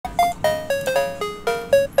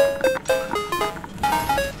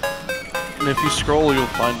if you scroll, you'll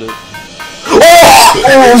find it.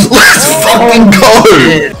 Oh! Let's fucking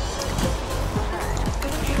go!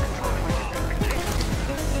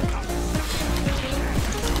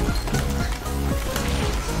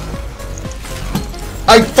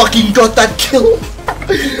 I fucking got that kill!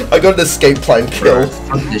 I got an escape plan kill.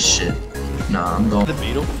 Fuck this shit. Nah, I'm going. The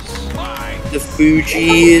Beatles? The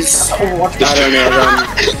Fugees. I don't know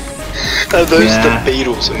them. Are those the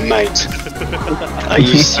Beatles, mate? Are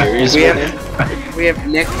you serious? We have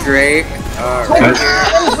Nick Drake.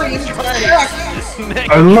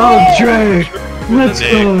 I love Drake! Let's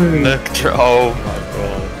go! Nick Drake. Oh my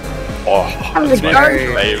god. Oh, that's my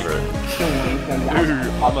favorite.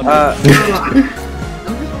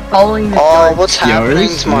 Oh, what's happening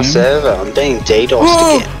to my server? I'm being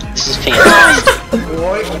DDoSed again. This is fantastic.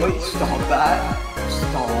 Wait, stop that.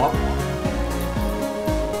 Stop.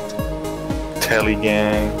 Telly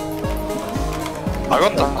gang. I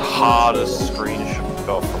got the hardest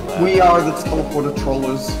screenshot from that. We are the teleporter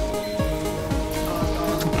trollers.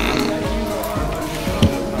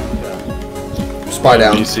 Spy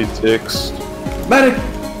down. PC ticks. Medic!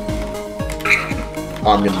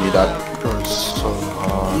 Oh, I'm gonna need that. You're so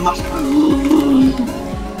hard.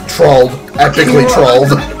 Trolled. Epically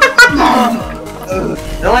trolled.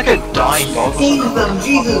 They're like a dying dog.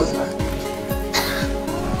 Jesus!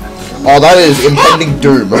 Oh, that is impending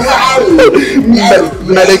doom.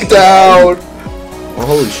 Medic down! Oh,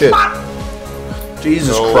 holy shit.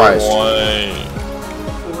 Jesus Christ. Way.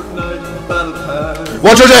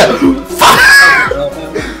 Watch your jet! Fuck!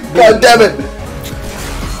 God damn it!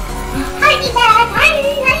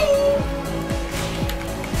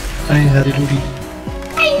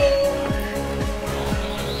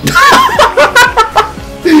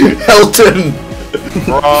 Helton!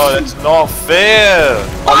 Bro, that's not fair!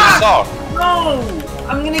 Oh, you suck! No!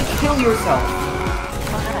 I'm gonna kill yourself.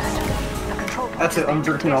 That's it, I'm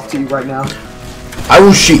jerking off to you right now. I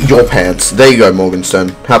will shit your pants. There you go, Morgenstern.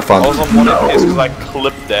 Have fun. I was on one of his because I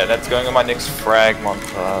clipped that. That's going on my next frag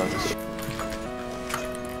montage.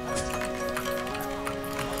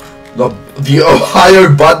 The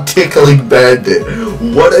Ohio butt tickling bandit.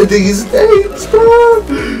 What are these names, bro?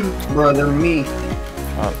 Bro, they're me.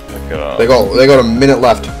 I'll pick it up. They got a minute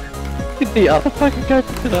left. Did the other fucking guy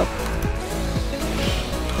pick it up?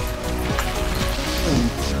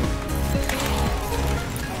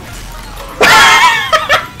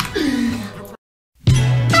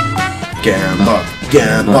 Gamba.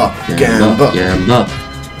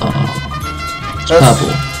 It's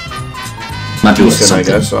purple. Might be worth Decent, I something.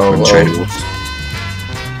 guess. Oh, Untradeable.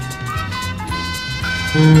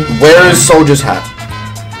 Where is Soldier's hat?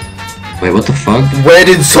 Wait, what the fuck? Where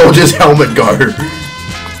did Soldier's helmet go? And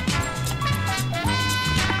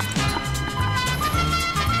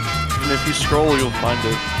if you scroll, you'll find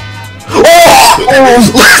it. Oh!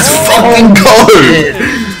 Let's fucking go!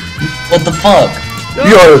 What the fuck?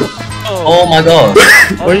 Yo! Oh my god.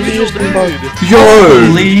 What did you just do? Yo!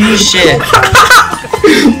 Holy shit.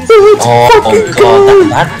 Oh god,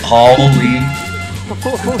 that holy.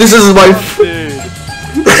 This is my.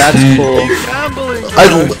 That's cool.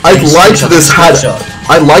 I liked this hat.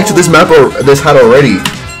 I liked this map or this hat already.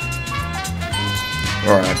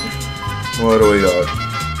 All right. What do we got?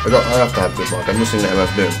 I have to have good luck. I'm missing the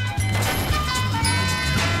MF Doom.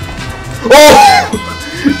 Oh!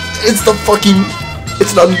 It's the fucking.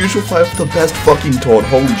 It's an unusual fight for the best fucking taunt.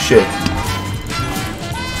 Holy shit.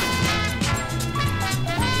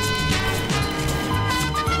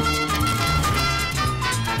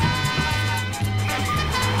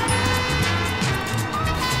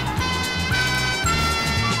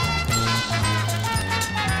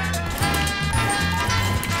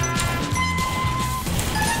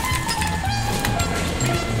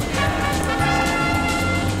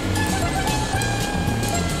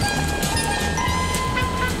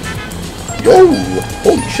 Yo!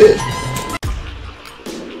 Holy shit!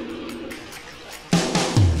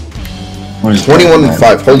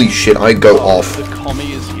 21-5. Holy shit! I go off. The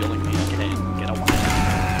commie is healing me again. Get away.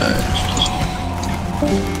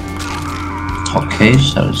 Top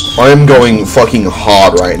case, that is. I am going fucking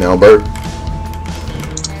hard right now, bro.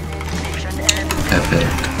 Epic.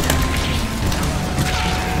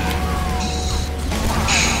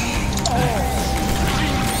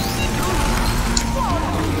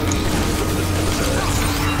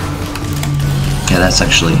 Yeah, that's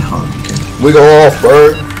actually hard. Okay. We go off,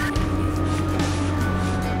 bro.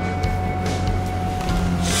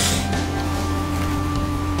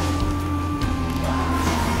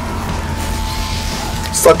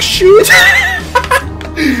 Suck shit.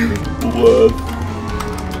 What?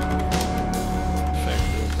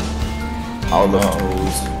 Out of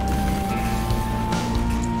toes.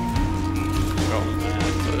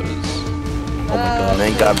 And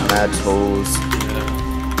then got mad toes.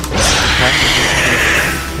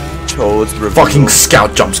 Toes reveal. Fucking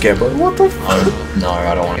scout jump scare, bro. What the fuck? Oh, no,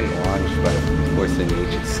 I don't want to. Launched by the Force and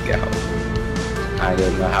Ancient Scout. I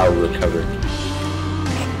don't know how to recover.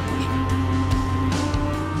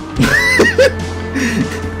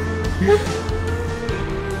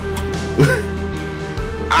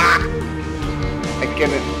 I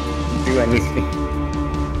couldn't do anything.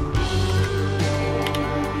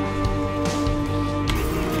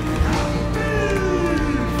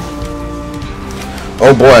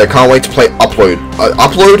 Oh boy, I can't wait to play Upload.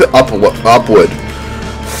 Upward.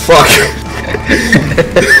 Fuck.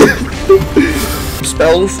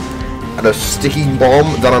 Spells and a sticking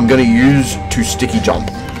bomb that I'm gonna use to sticky jump.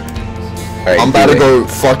 Right, I'm about to go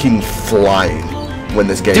fucking flying when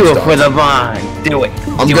this game starts. Do it for the vine. Do it.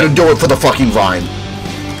 I'm gonna do it for the fucking vine.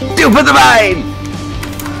 Do it for the vine.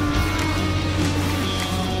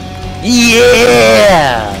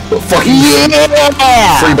 Yeah. Fucking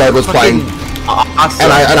Yeah. Freebird was playing.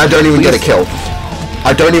 Awesome. And I don't even get a kill.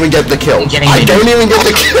 I don't even get the kill. I don't even get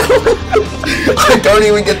the kill. I don't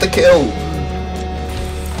even get the kill.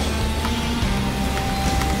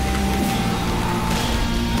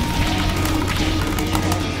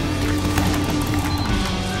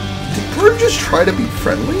 Did Bird just try to be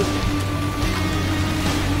friendly?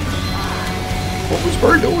 What was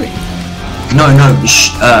Bird doing? No,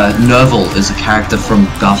 Nerval is a character from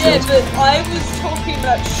Garfield. Yeah, but I was talking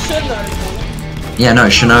about Chernobyl. Yeah, no,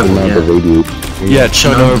 Chernobyl, Yeah,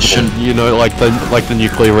 Chernobyl, you know, like the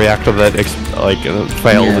nuclear reactor that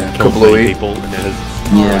failed and killed many people, and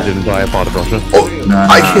it didn't die a part of Russia. Oh, no,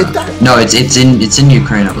 I hit that. No, it's in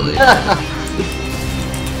Ukraine, I believe.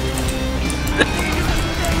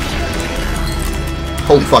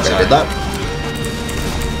 Holy fuck, I did that.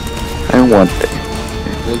 I want it.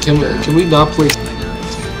 Can we not please?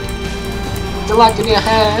 The light in your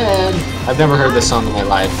head. I've never heard this song in my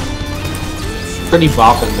life. Pretty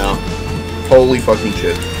bopping though. Holy fucking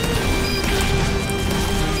shit.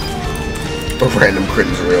 A random crit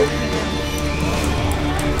is real.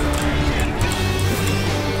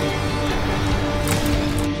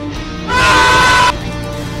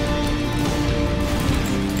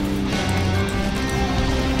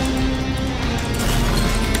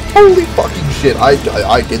 Holy fucking shit, I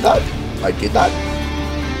did that? I did that?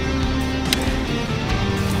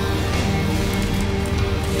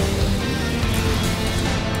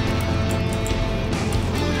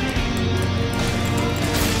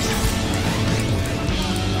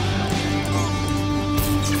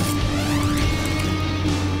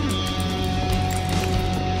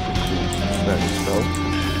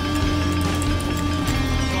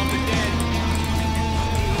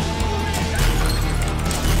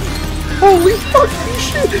 Holy fucking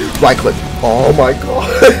shit! Right click. Oh my god.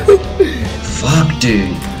 Fuck,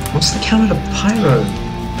 dude. What's the counter to pyro?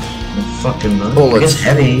 I fucking know. Bullets. I guess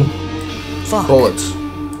heavy. Fuck. Bullets.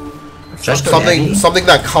 Just heavy? Something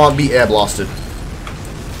that can't be air blasted.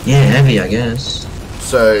 Yeah, heavy, I guess.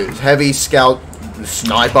 So heavy, scout,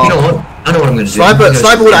 sniper. You know what? I know what I'm gonna do.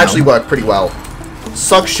 Sniper would actually work pretty well.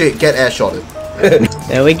 Suck shit, get air shotted.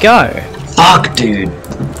 There we go. Fuck, dude.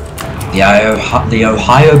 The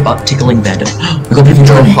Ohio butt tickling bandit. We got people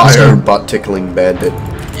joining. Ohio butt tickling bandit.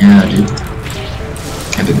 Yeah, dude.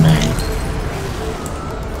 Epic name.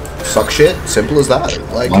 Suck shit. Simple as that.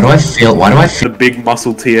 Like. Why do I feel? The big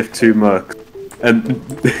muscle TF2 merc and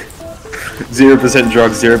 0%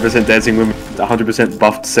 drugs, 0% dancing women, 100%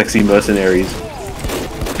 buffed sexy mercenaries.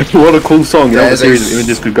 What a cool song! You know, the series of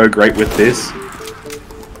images could go great with this.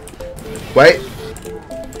 Wait.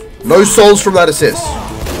 No souls from that assist.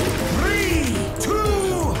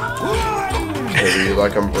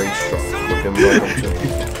 Like I'm brain strong.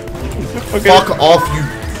 Okay. Fuck off, you.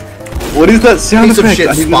 What is that sound piece effect?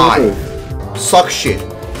 of shit spy. Suck shit.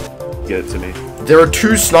 Get it to me. There are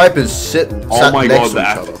two snipers sat next to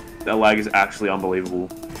each other. That lag is actually unbelievable.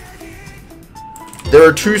 There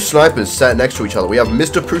are two snipers sat next to each other. We have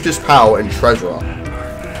Mr. Pootis Pow and Treasurer.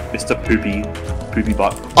 Mr. Poopy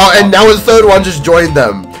Butt. Oh, and now a third one just joined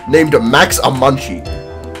them, named Max Amunchi.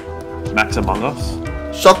 Max Among Us?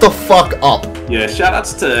 Shut the fuck up. Yeah,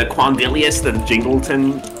 shoutouts to Quandelius the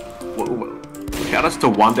Jingleton. Shoutouts to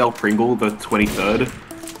Wandell Pringle the 23rd.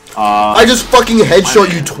 I just fucking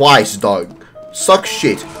headshot you twice, dog. Suck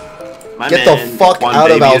shit. Get the fuck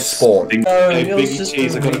out of our spawn. Hey, Biggie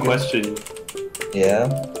Cheese, I got a question. Yeah?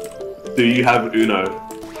 Do you have Uno?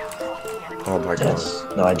 Oh my god.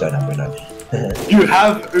 No, I don't have Uno. You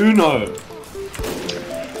have Uno!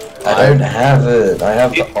 I don't have it. I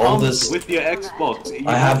have the oldest. With your Xbox.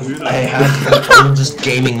 I have the oldest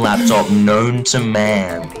gaming laptop known to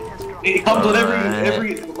man. It comes on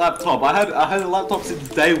every laptop. I had a laptop since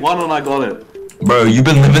day one when I got it. Bro, you've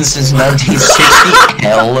been living since 1960.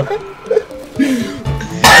 Hell.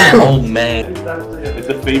 Oh man. It's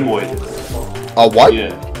a femoid. A what? Yeah.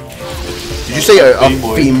 Did you say a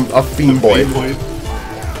femboid?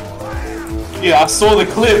 Yeah, I saw the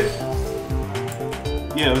clip.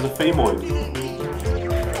 Yeah, it was a femoid.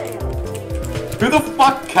 Who the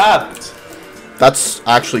fuck capped? That's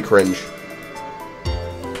actually cringe.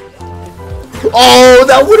 Oh,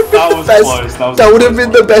 that would have been the best. Close. That would have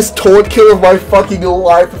been the best taunt kill of my fucking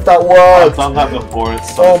life if that worked. I've done that before.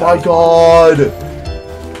 It's so Oh my god.